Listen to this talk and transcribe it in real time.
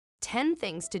10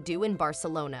 things to do in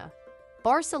Barcelona.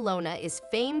 Barcelona is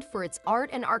famed for its art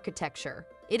and architecture.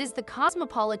 It is the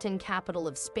cosmopolitan capital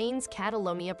of Spain's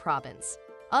Catalonia province.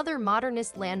 Other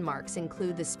modernist landmarks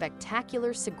include the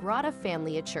spectacular Sagrada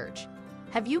Familia Church.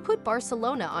 Have you put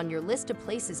Barcelona on your list of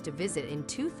places to visit in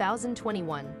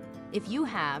 2021? If you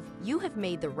have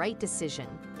made the right decision.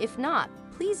 If not,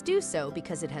 please do so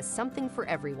because it has something for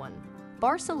everyone.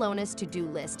 Barcelona's to-do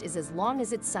list is as long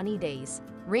as its sunny days,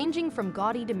 ranging from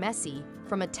gaudy to messy,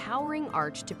 from a towering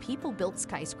arch to people-built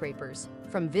skyscrapers,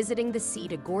 from visiting the sea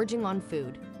to gorging on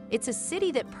food. It's a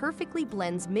city that perfectly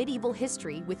blends medieval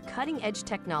history with cutting-edge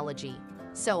technology.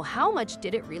 So how much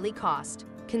did it really cost?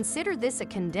 Consider this a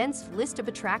condensed list of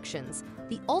attractions,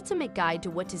 the ultimate guide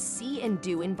to what to see and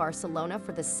do in Barcelona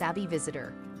for the savvy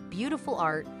visitor. Beautiful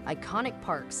art, iconic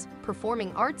parks,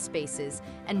 performing arts spaces,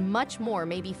 and much more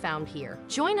may be found here.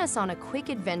 Join us on a quick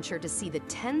adventure to see the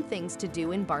 10 things to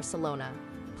do in Barcelona.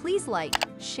 Please like,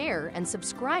 share, and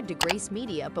subscribe to Grace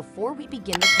Media before we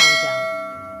begin the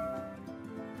countdown.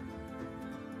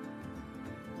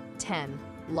 10.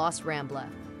 Los Rambla.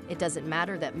 It doesn't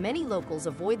matter that many locals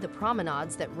avoid the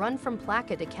promenades that run from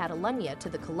Placa de Catalunya to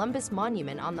the Columbus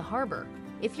Monument on the harbor.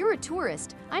 If you're a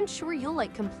tourist, I'm sure you'll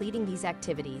like completing these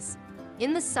activities.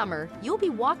 In the summer, you'll be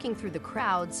walking through the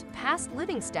crowds, past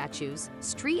living statues,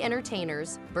 street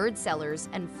entertainers, bird sellers,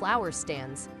 and flower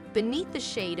stands, beneath the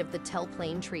shade of the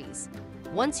Telplane trees.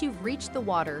 Once you've reached the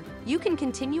water, you can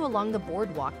continue along the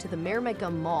boardwalk to the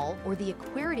Mermegum Mall or the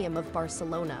Aquarium of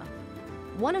Barcelona.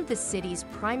 One of the city's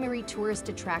primary tourist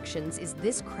attractions is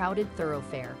this crowded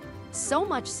thoroughfare. So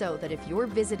much so that if you're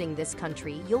visiting this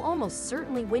country, you'll almost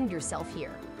certainly wind yourself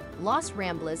here. Los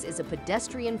Ramblas is a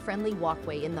pedestrian-friendly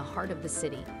walkway in the heart of the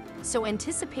city, so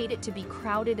anticipate it to be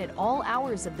crowded at all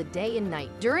hours of the day and night.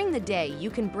 During the day, you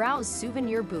can browse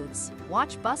souvenir booths,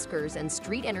 watch buskers and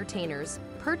street entertainers,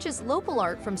 purchase local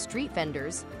art from street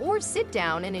vendors, or sit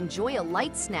down and enjoy a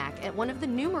light snack at one of the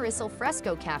numerous al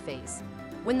fresco cafes.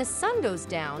 When the sun goes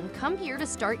down, come here to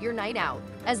start your night out,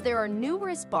 as there are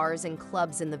numerous bars and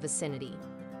clubs in the vicinity.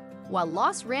 While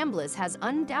Los Ramblas has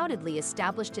undoubtedly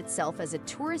established itself as a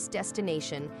tourist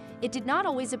destination, it did not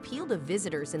always appeal to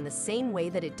visitors in the same way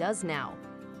that it does now.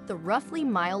 The roughly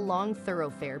mile-long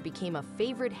thoroughfare became a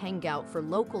favorite hangout for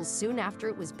locals soon after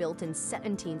it was built in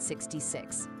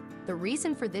 1766. The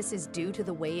reason for this is due to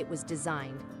the way it was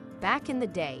designed. Back in the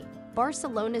day,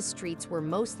 Barcelona's streets were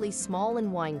mostly small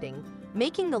and winding,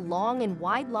 making the long and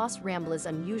wide Los Ramblas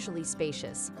unusually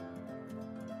spacious.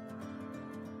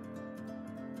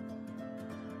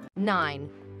 9.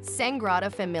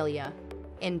 Sagrada Familia.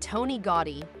 Antoni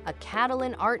Gaudí, a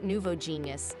Catalan Art Nouveau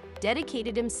genius,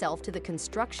 dedicated himself to the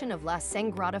construction of La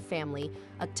Sagrada Family,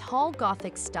 a tall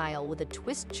Gothic style with a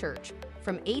twist church,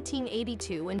 from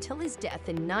 1882 until his death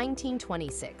in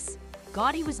 1926.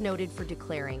 Gaudí was noted for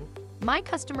declaring, "My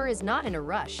customer is not in a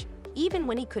rush," even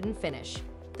when he couldn't finish.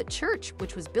 The church,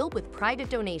 which was built with private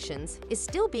donations, is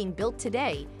still being built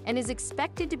today and is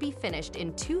expected to be finished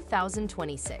in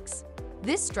 2026.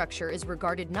 This structure is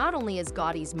regarded not only as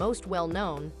Gaudí's most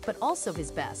well-known, but also his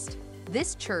best.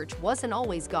 This church wasn't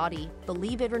always Gaudí,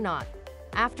 believe it or not.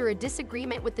 After a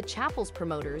disagreement with the chapel's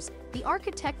promoters, the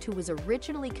architect who was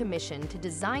originally commissioned to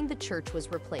design the church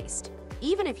was replaced.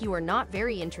 Even if you are not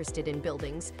very interested in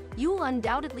buildings, you'll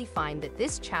undoubtedly find that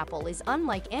this chapel is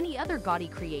unlike any other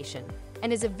Gaudí creation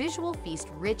and is a visual feast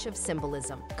rich of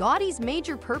symbolism. Gaudí's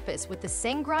major purpose with the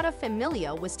Sagrada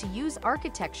Familia was to use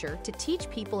architecture to teach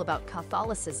people about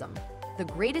Catholicism. The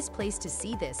greatest place to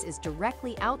see this is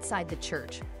directly outside the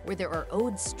church, where there are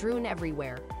odes strewn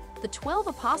everywhere. The 12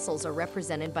 apostles are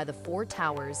represented by the 4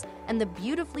 towers, and the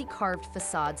beautifully carved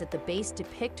facades at the base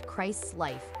depict Christ's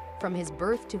life, from his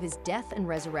birth to his death and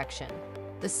resurrection.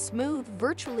 The smooth,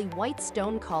 virtually white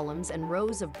stone columns and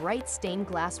rows of bright stained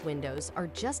glass windows are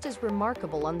just as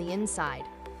remarkable on the inside.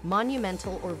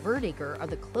 Monumental or Vertiger are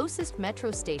the closest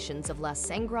metro stations of La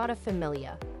Sagrada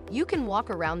Familia. You can walk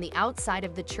around the outside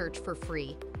of the church for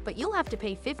free, but you'll have to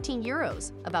pay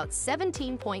 €15, about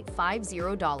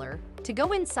 $17.50, to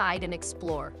go inside and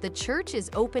explore. The church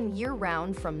is open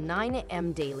year-round from 9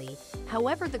 a.m. daily.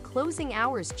 However, the closing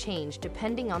hours change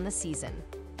depending on the season.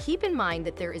 Keep in mind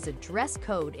that there is a dress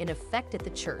code in effect at the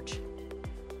church.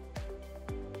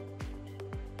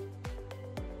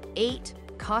 8.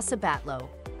 Casa Batlló.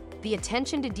 The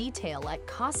attention to detail at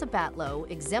Casa Batlló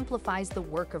exemplifies the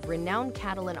work of renowned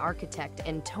Catalan architect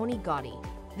Antoni Gaudí.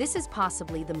 This is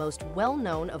possibly the most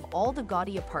well-known of all the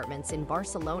Gaudí apartments in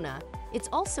Barcelona. It's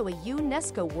also a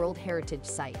UNESCO World Heritage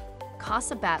Site.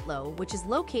 Casa Batlló, which is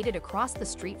located across the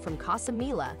street from Casa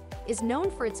Mila, is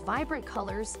known for its vibrant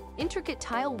colors, intricate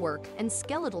tile work, and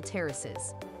skeletal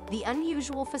terraces. The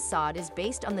unusual facade is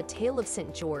based on the tale of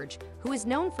St. George, who is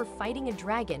known for fighting a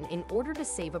dragon in order to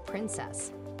save a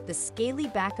princess. The scaly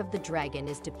back of the dragon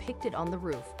is depicted on the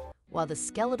roof, while the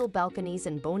skeletal balconies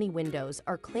and bony windows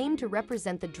are claimed to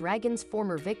represent the dragon's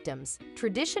former victims.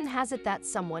 Tradition has it that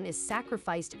someone is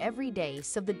sacrificed every day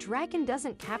so the dragon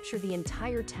doesn't capture the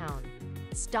entire town.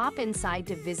 Stop inside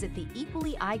to visit the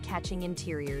equally eye-catching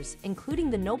interiors, including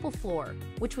the noble floor,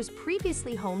 which was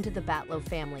previously home to the Batlow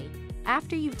family.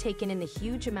 After you've taken in the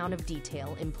huge amount of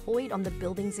detail employed on the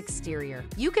building's exterior,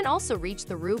 you can also reach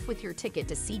the roof with your ticket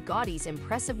to see Gaudi's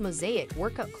impressive mosaic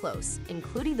work up close,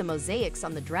 including the mosaics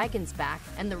on the dragon's back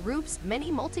and the roof's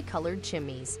many multicolored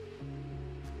chimneys.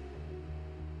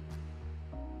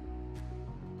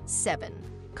 7.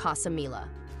 Casa Mila.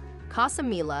 Casa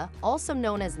Mila, also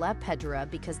known as La Pedra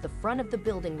because the front of the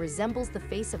building resembles the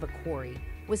face of a quarry,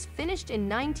 was finished in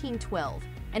 1912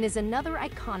 and is another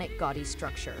iconic Gaudi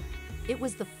structure. It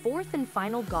was the fourth and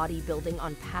final Gaudi building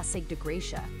on Passeig de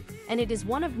Gràcia, and it is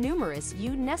one of numerous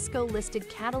UNESCO-listed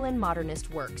Catalan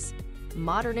modernist works.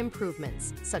 Modern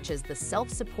improvements, such as the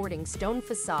self-supporting stone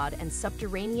facade and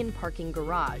subterranean parking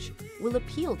garage, will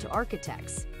appeal to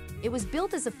architects. It was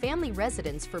built as a family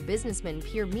residence for businessman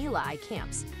Pierre Mila I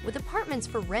Camps, with apartments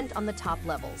for rent on the top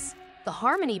levels. The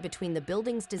harmony between the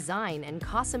building's design and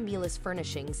Casa Mila's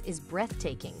furnishings is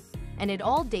breathtaking, and it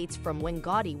all dates from when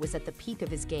Gaudi was at the peak of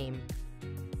his game.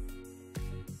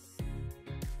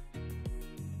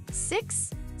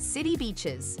 6. City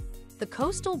beaches. The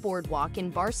coastal boardwalk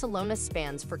in Barcelona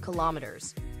spans for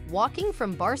kilometers. Walking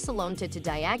from Barcelona to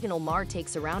Diagonal Mar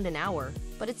takes around an hour,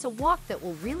 but it's a walk that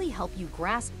will really help you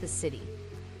grasp the city.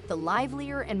 The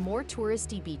livelier and more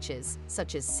touristy beaches,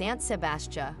 such as Sant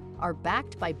Sebastià, are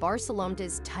backed by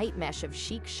Barcelona's tight mesh of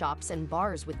chic shops and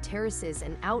bars with terraces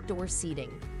and outdoor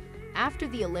seating. After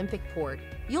the Olympic port,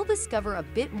 you'll discover a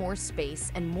bit more space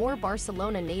and more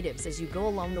Barcelona natives as you go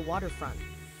along the waterfront.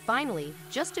 Finally,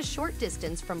 just a short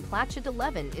distance from Platja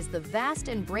d'Eleven is the vast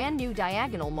and brand new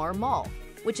Diagonal Mar Mall,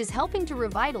 which is helping to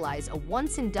revitalize a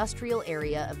once industrial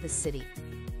area of the city.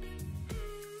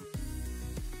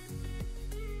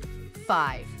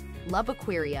 5.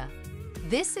 L'Abequeria.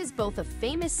 This is both a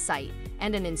famous site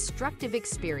and an instructive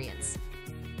experience.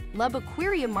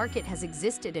 L'Abequeria market has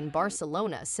existed in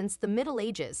Barcelona since the Middle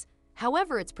Ages.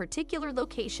 However, its particular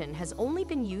location has only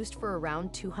been used for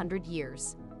around 200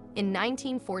 years. In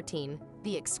 1914,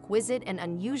 the exquisite and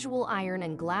unusual iron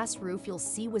and glass roof you'll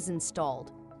see was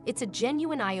installed. It's a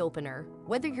genuine eye-opener,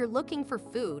 whether you're looking for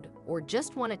food or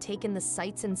just want to take in the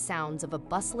sights and sounds of a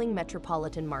bustling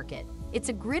metropolitan market. It's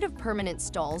a grid of permanent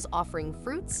stalls offering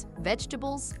fruits,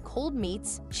 vegetables, cold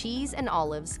meats, cheese, and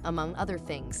olives, among other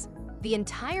things. The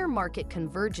entire market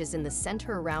converges in the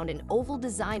center around an oval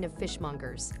design of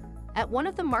fishmongers. At one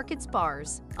of the market's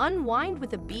bars, unwind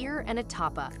with a beer and a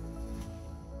tapa.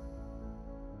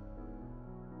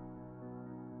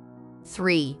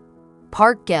 3.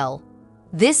 Parc Güell.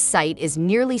 This site is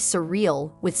nearly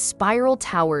surreal, with spiral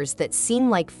towers that seem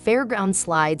like fairground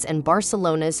slides and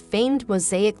Barcelona's famed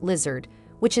mosaic lizard,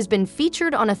 which has been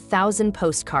featured on 1,000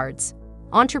 postcards.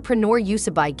 Entrepreneur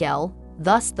Josep Güell,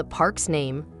 thus the park's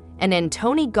name, and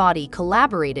Antoni Gaudi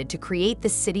collaborated to create the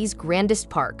city's grandest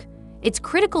park. It's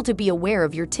critical to be aware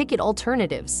of your ticket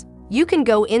alternatives. You can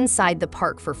go inside the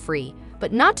park for free,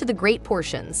 but not to the great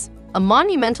portions. A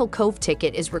monumental cove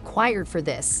ticket is required for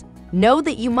this. Know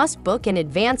that you must book in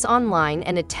advance online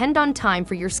and attend on time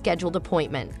for your scheduled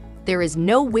appointment. There is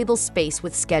no wiggle space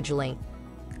with scheduling.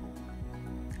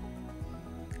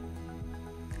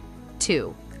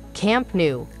 2. Camp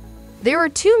Nou. There are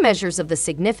two measures of the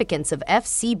significance of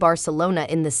FC Barcelona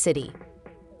in the city.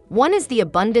 One is the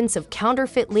abundance of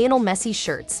counterfeit Lionel Messi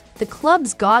shirts, the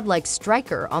club's godlike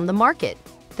striker, on the market.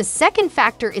 The second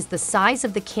factor is the size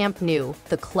of the Camp Nou,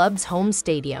 the club's home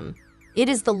stadium. It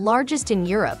is the largest in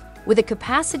Europe, with a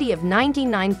capacity of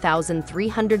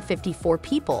 99,354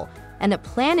 people and a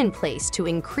plan in place to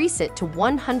increase it to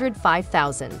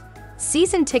 105,000.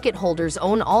 Season ticket holders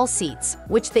own all seats,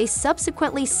 which they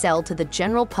subsequently sell to the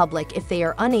general public if they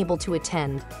are unable to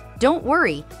attend. Don't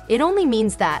worry, it only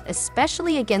means that,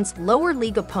 especially against lower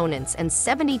league opponents and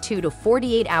 72 to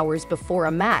 48 hours before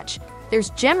a match, there's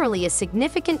generally a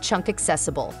significant chunk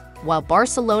accessible. While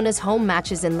Barcelona's home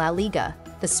matches in La Liga,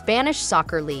 the Spanish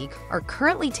Soccer League, are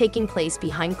currently taking place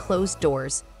behind closed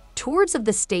doors, tours of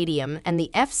the stadium and the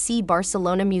FC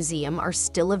Barcelona Museum are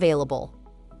still available.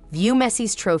 View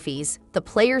Messi's trophies, the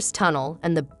players' tunnel,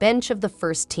 and the bench of the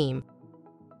first team.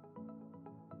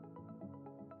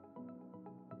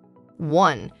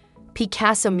 1.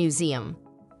 Picasso Museum.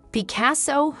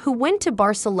 Picasso, who went to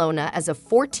Barcelona as a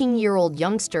 14-year-old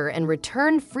youngster and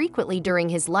returned frequently during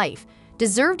his life,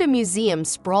 deserved a museum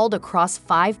sprawled across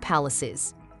 5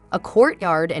 palaces. A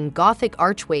courtyard and Gothic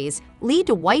archways lead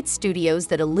to white studios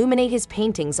that illuminate his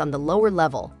paintings on the lower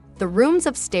level. The rooms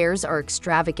upstairs are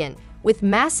extravagant, with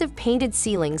massive painted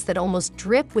ceilings that almost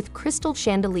drip with crystal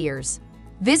chandeliers.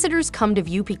 Visitors come to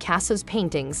view Picasso's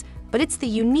paintings, but it's the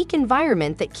unique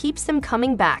environment that keeps them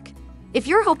coming back. If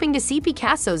you're hoping to see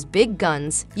Picasso's big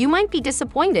guns, you might be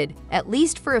disappointed, at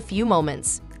least for a few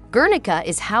moments. Guernica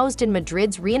is housed in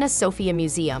Madrid's Reina Sofia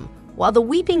Museum, while the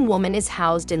Weeping Woman is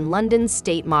housed in London's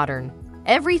State Modern.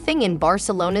 Everything in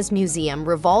Barcelona's museum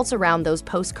revolves around those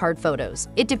postcard photos.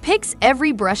 It depicts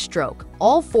every brushstroke,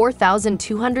 all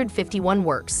 4,251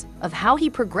 works, of how he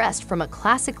progressed from a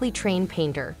classically trained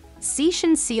painter,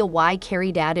 Coy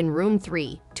carried out in Room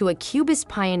 3, to a Cubist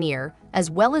pioneer, as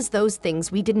well as those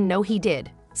things we didn't know he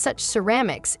did, such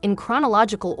ceramics in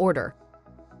chronological order.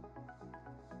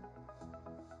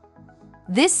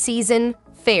 This season,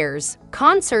 fairs,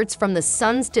 concerts from the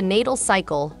Sun's denatal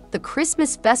cycle, the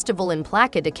Christmas festival in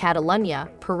Placa de Catalunya,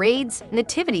 parades,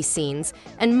 nativity scenes,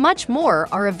 and much more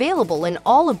are available in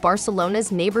all of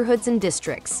Barcelona's neighborhoods and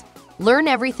districts. Learn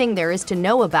everything there is to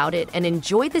know about it and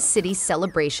enjoy the city's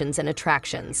celebrations and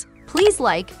attractions. Please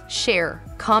like, share,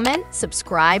 comment,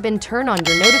 subscribe, and turn on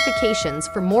your notifications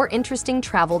for more interesting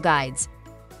travel guides.